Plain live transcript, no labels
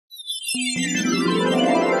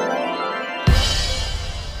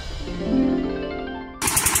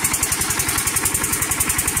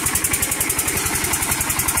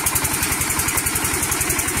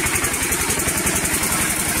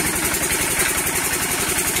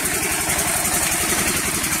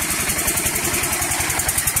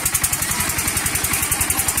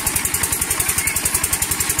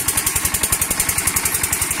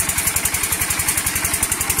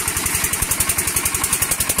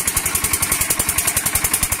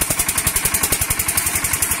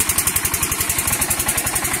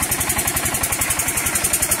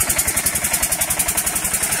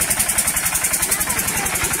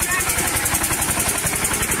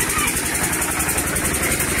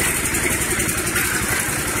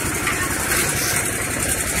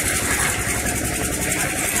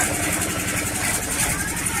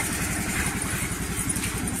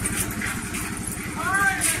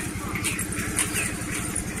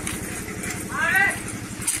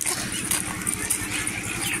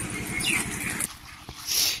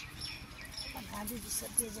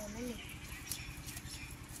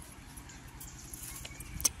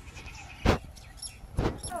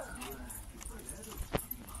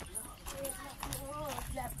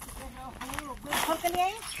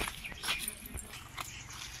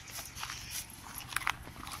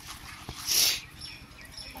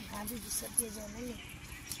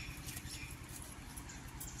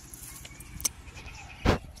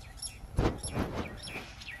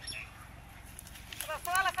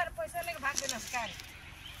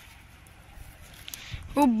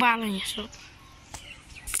वो बाल है सब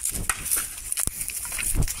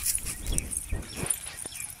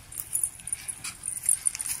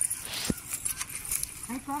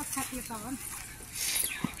खाती तवन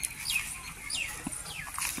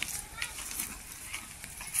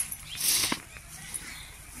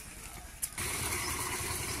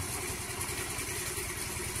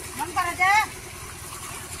मन करे जे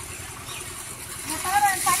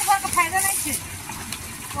मोटर पानी भर के फायदा नहीं छे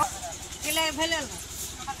केले भेलल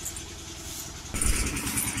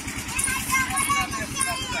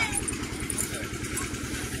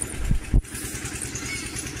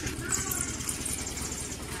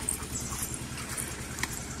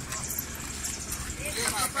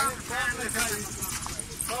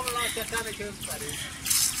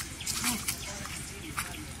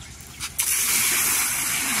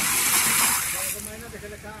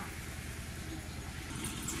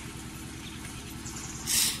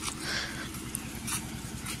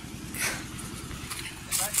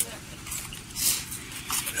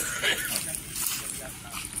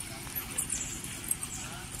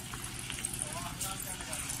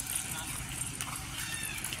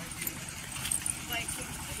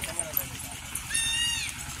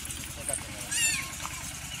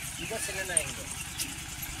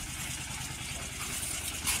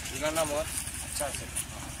ना बहुत अच्छा से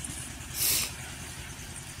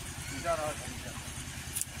इधर और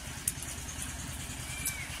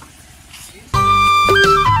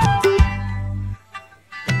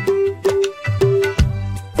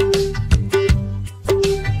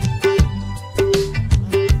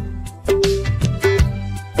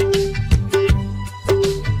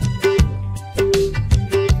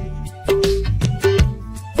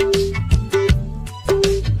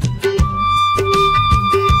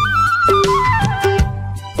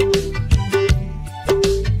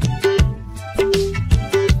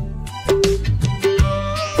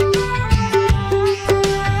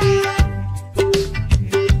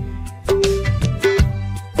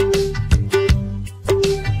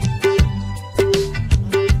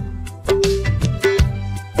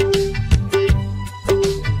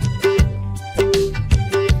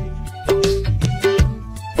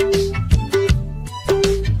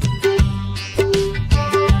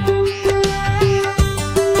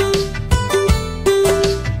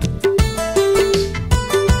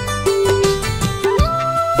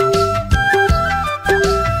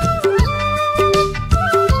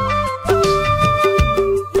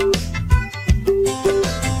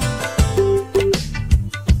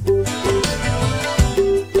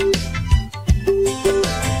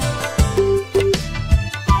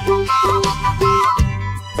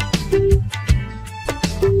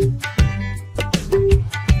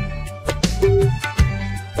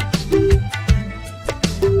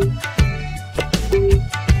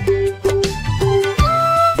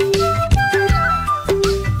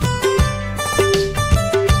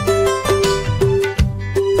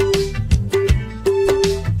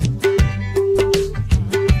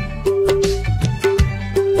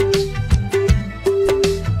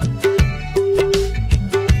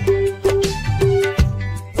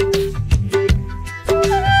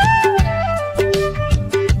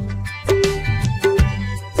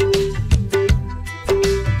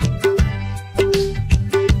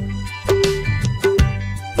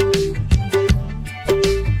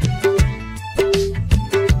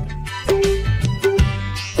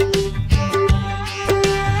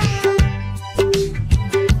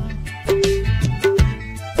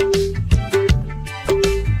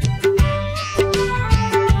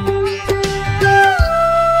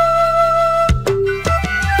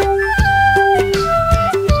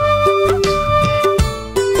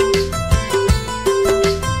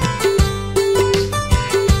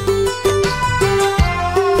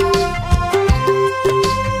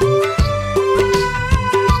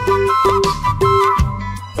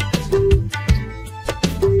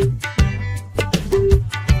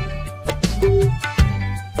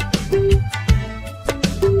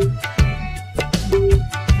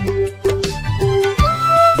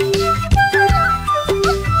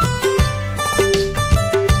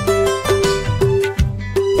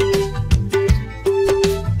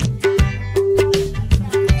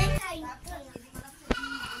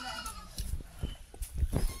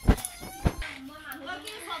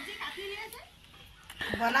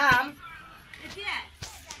বনাম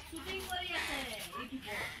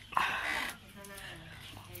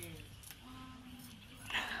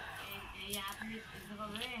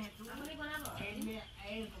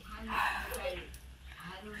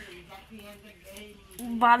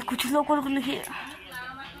बाल कुछ लोग को नहीं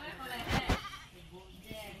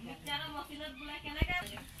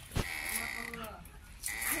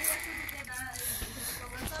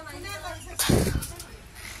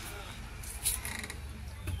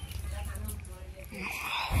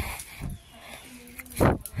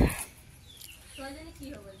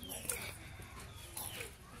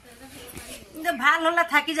ভাল হলে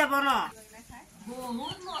থাকি যাব ন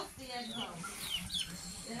বহুত মস্তি একদম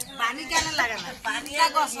পানি কেন লাগে না পানি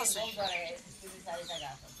গছ আছে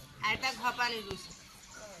আইটা ঘর পানি দিছে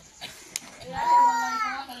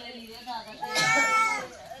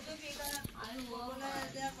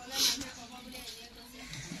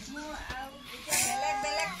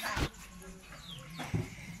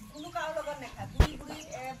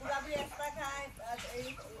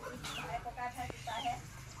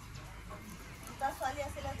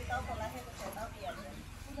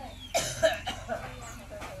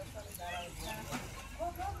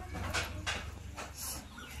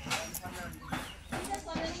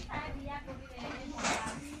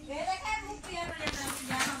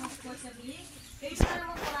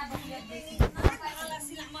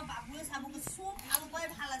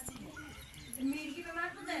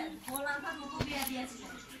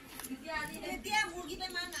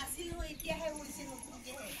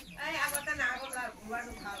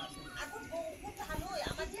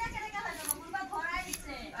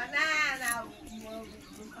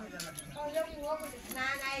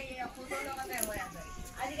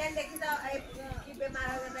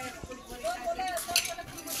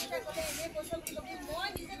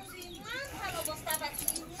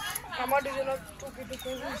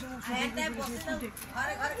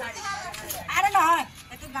আরে নহয়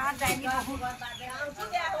এটো গাঁৱত যায়নি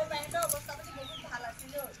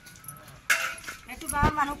এটো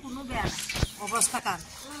গাঁৱৰ মানুহ কোনো বেয়া নাই অৱস্থা কাৰণ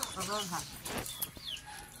বহুত ভাল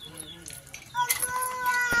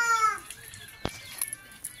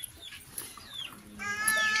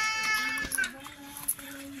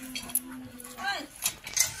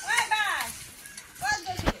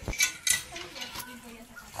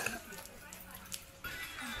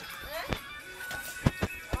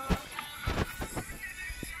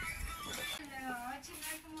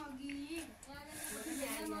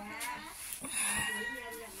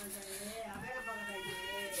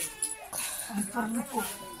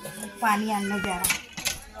पानी आने जा रहा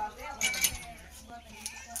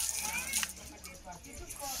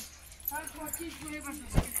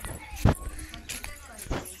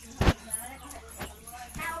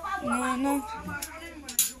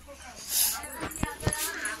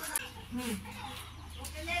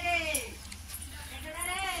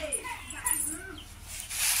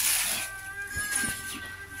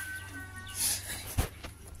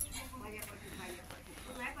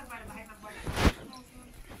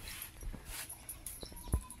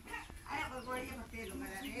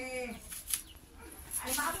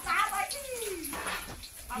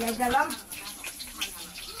ya dalam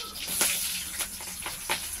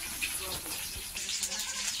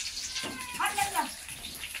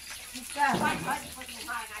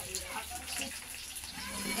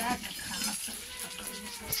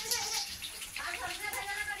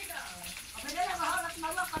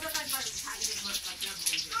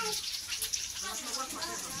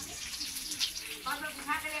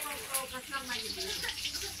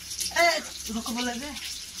रुको बोले दे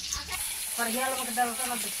पर गया लोग के डर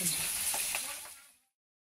का देखते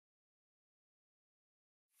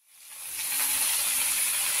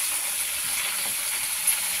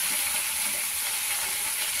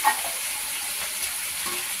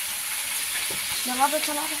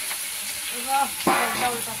चला दे वाह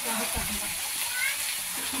उल्टा क्या होता है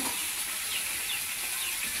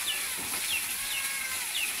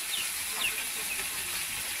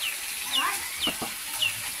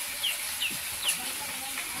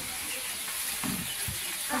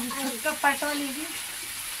इसका पलटा लीजिए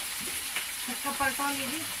इसका पलटा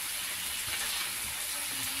लीजिए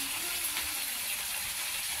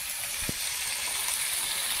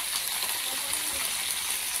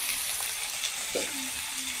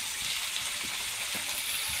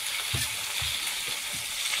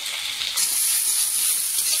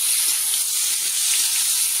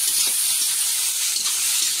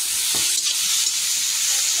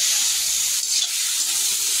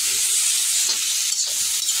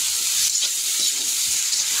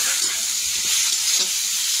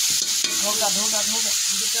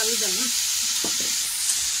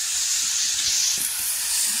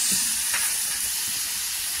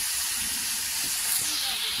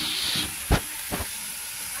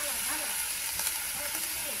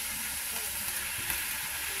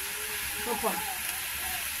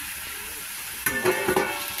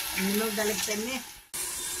नमक डाले पैन में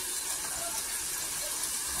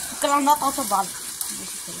कलौंदा तो डाल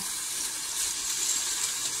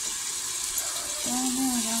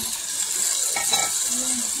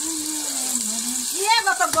ये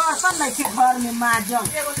तो बर्तन नहीं थे घर में माजम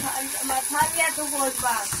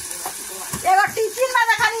एगो टिफिन में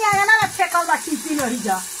देखा नहीं आया ना फेंकल बा टिफिन रही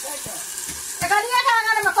जा एकनिया के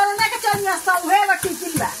आंगन में कोरोना के चलिया सब है बा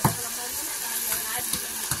टिफिन बा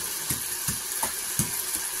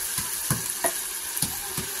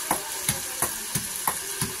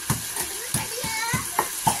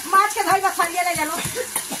माछ के धइबा खाइए ले जानो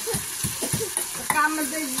काम में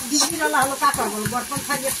बिजी रहला हलो का करबो बर्तन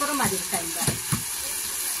खाइए तोरो माजे टाइम बा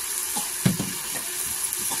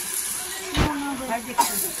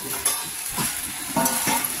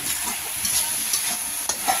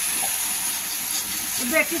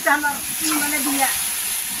बेटी तो मैंने दिया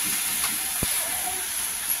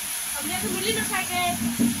मिली ना खाए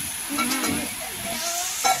के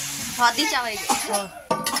हदी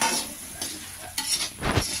चावल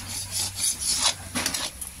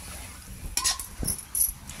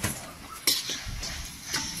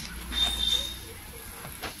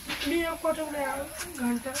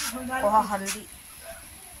घंटा हल्दी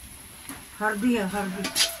हल्दी है हल्दी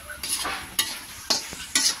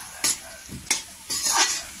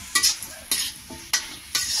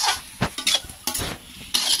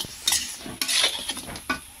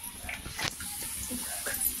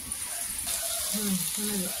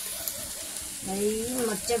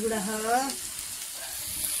मर्चा गुड़ा है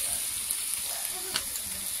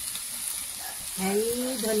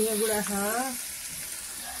धनिया गुड़ा है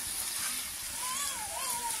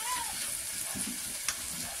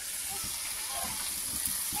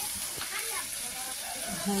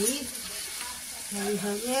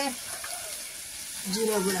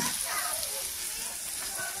जीरा गुड़ा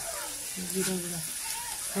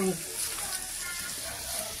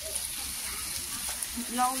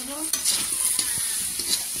लौंग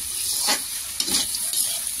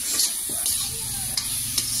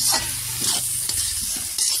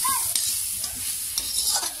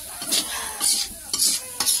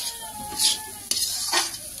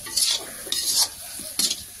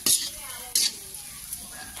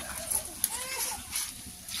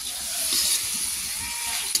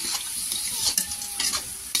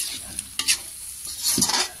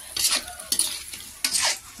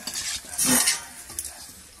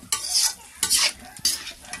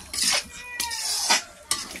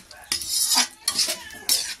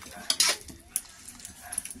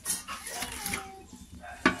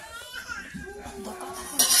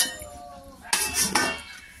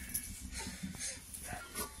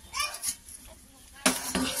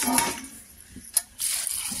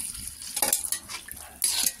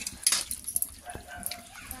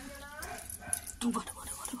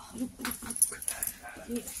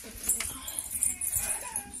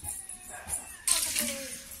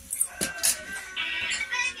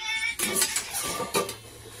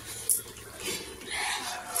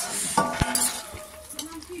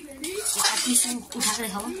उठा के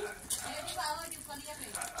खाओ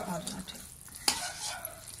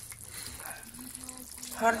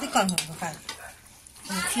हल्दी कम हो खाए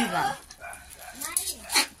ठीक है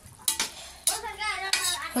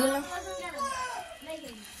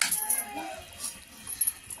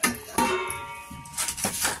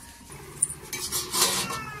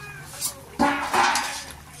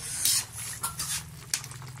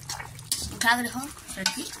उठा के देखो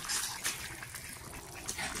सब्जी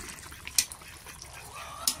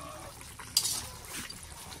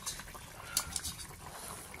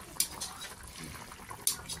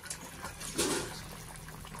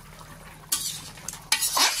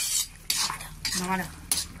हमारा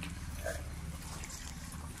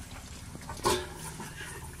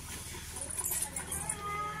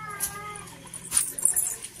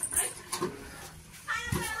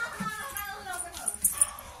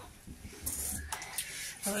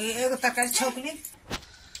एगो तरकारी छोकली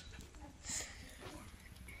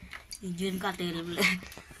जिन का तेल बोले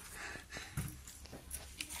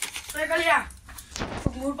गलिया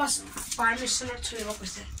मोर पास परमिशन छुलेबा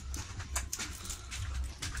कैसे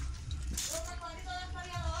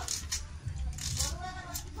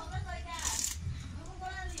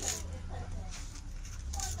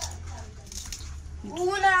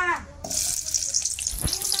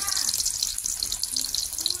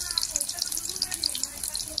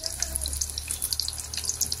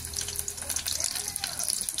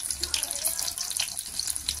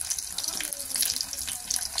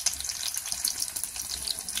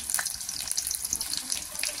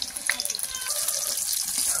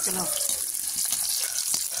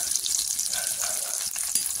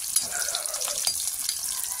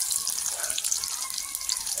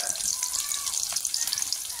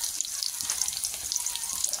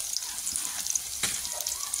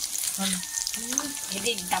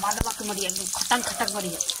दबा दबा के मरी एकदम खटक खटक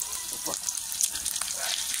मरी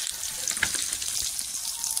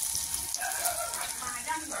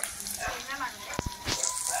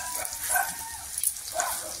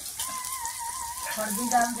हल्दी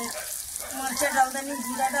डाल दे, मिर्च डाल देनी,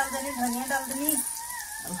 जीरा डाल देनी, धनिया डाल देनी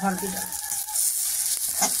और हल्दी डाल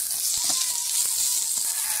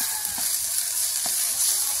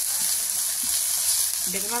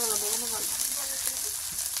देखना वाला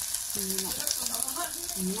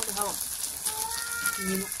नीमक डालो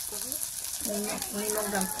नीमक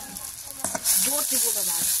डाल 2 टीस्पून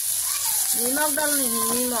डाल नीमक डालनी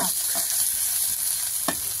नीमक।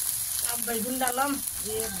 अब बैगन डालम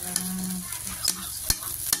ये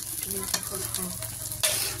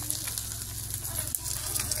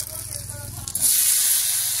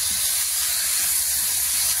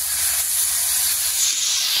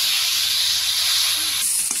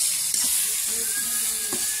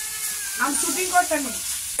हम शूटिंग करते हैं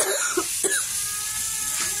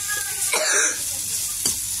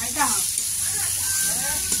ऐसा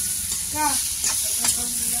क्या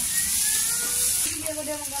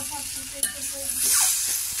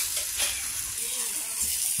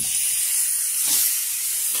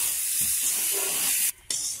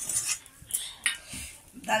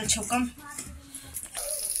दाल छोकम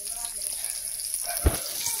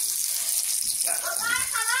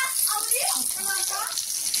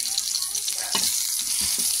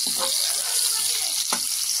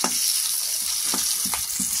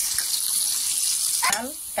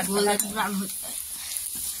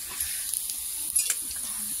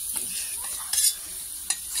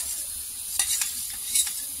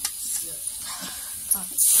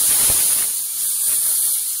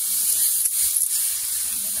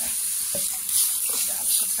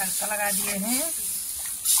तड़का लगा दिए हैं।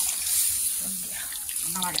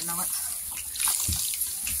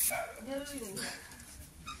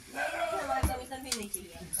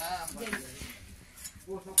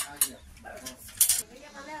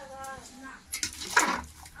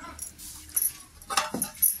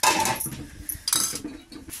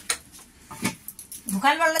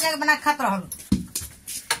 भूखल वाला जाके बना खात रहल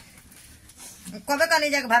कबे का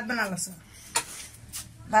नहीं जाके भात बना लो सर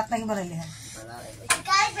भात नहीं बनले है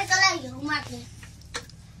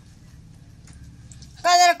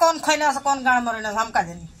का कौन खैला से कौन गाड़ मरेला हम का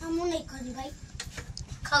जानी हम नहीं खानी भाई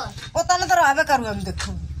खाओ ओ तने तो रहबे करू हम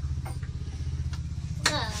देखू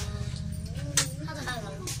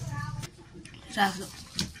राख दो